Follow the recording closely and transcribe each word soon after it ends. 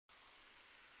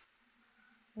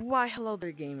Why, hello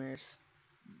there, gamers.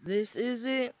 This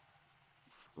isn't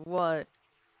what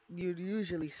you'd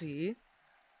usually see.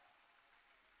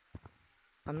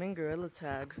 I'm in Gorilla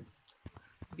Tag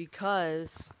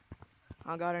because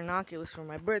I got an Oculus for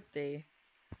my birthday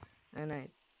and I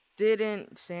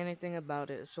didn't say anything about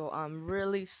it, so I'm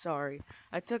really sorry.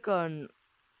 I took an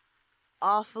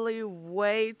awfully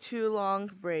way too long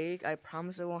break. I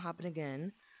promise it won't happen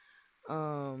again.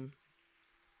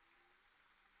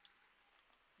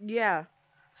 Yeah.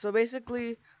 So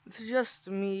basically, it's just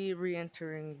me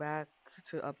re-entering back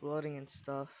to uploading and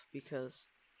stuff because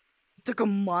it took a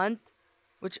month,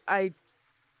 which I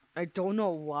don't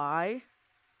know why,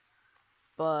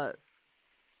 but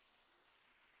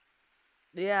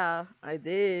yeah, I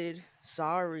did.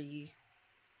 Sorry.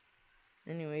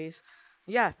 Anyways,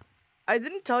 yeah, I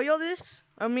didn't tell y'all this.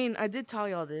 I mean, I did tell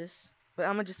y'all this, but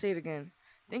I'm gonna just say it again.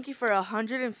 Thank you for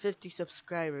 150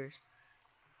 subscribers.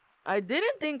 I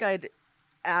didn't think I'd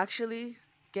actually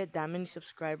get that many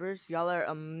subscribers. Y'all are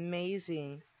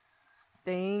amazing.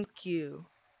 Thank you.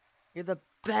 You're the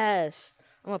best.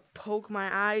 I'm gonna poke my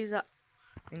eyes out.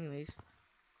 Anyways,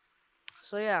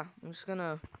 so yeah, I'm just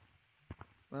gonna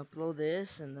upload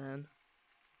this and then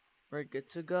we're good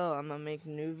to go. I'm gonna make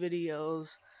new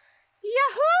videos.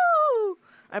 Yahoo!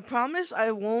 I promise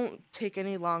I won't take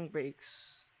any long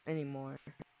breaks anymore.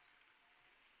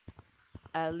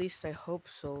 At least I hope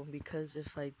so, because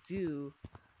if I do,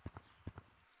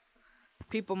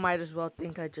 people might as well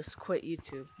think I just quit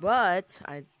YouTube. But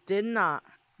I did not,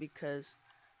 because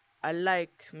I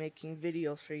like making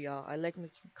videos for y'all. I like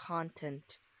making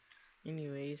content.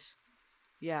 Anyways,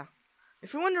 yeah.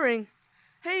 If you're wondering,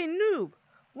 hey noob,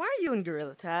 why are you in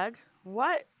Gorilla Tag?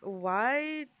 Why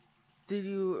did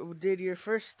your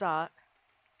first thought,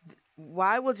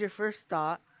 why was your first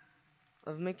thought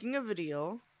of making a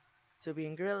video to be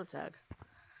in Gorilla Tag?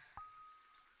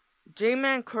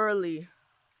 J-Man Curly,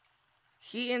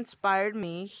 he inspired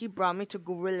me, he brought me to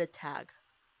Gorilla Tag.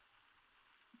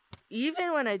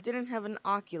 Even when I didn't have an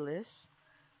Oculus,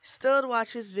 still would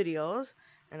watch his videos,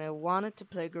 and I wanted to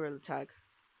play Gorilla Tag.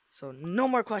 So no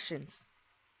more questions.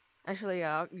 Actually,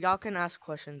 yeah, y'all can ask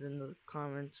questions in the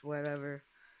comments, whatever.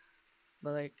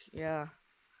 But like, yeah.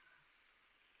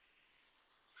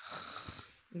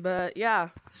 But yeah,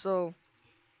 so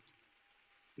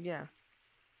yeah.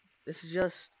 This is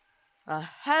just a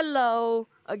hello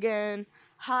again.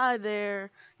 Hi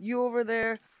there. You over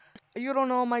there. You don't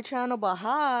know my channel, but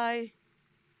hi.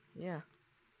 Yeah.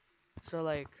 So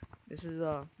like, this is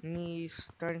me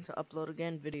starting to upload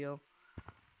again video.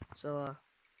 So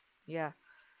yeah.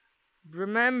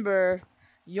 Remember,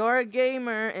 you're a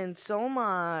gamer and so am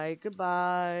I.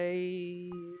 Goodbye.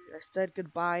 I said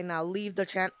goodbye. Now leave the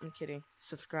channel. I'm kidding.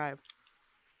 Subscribe.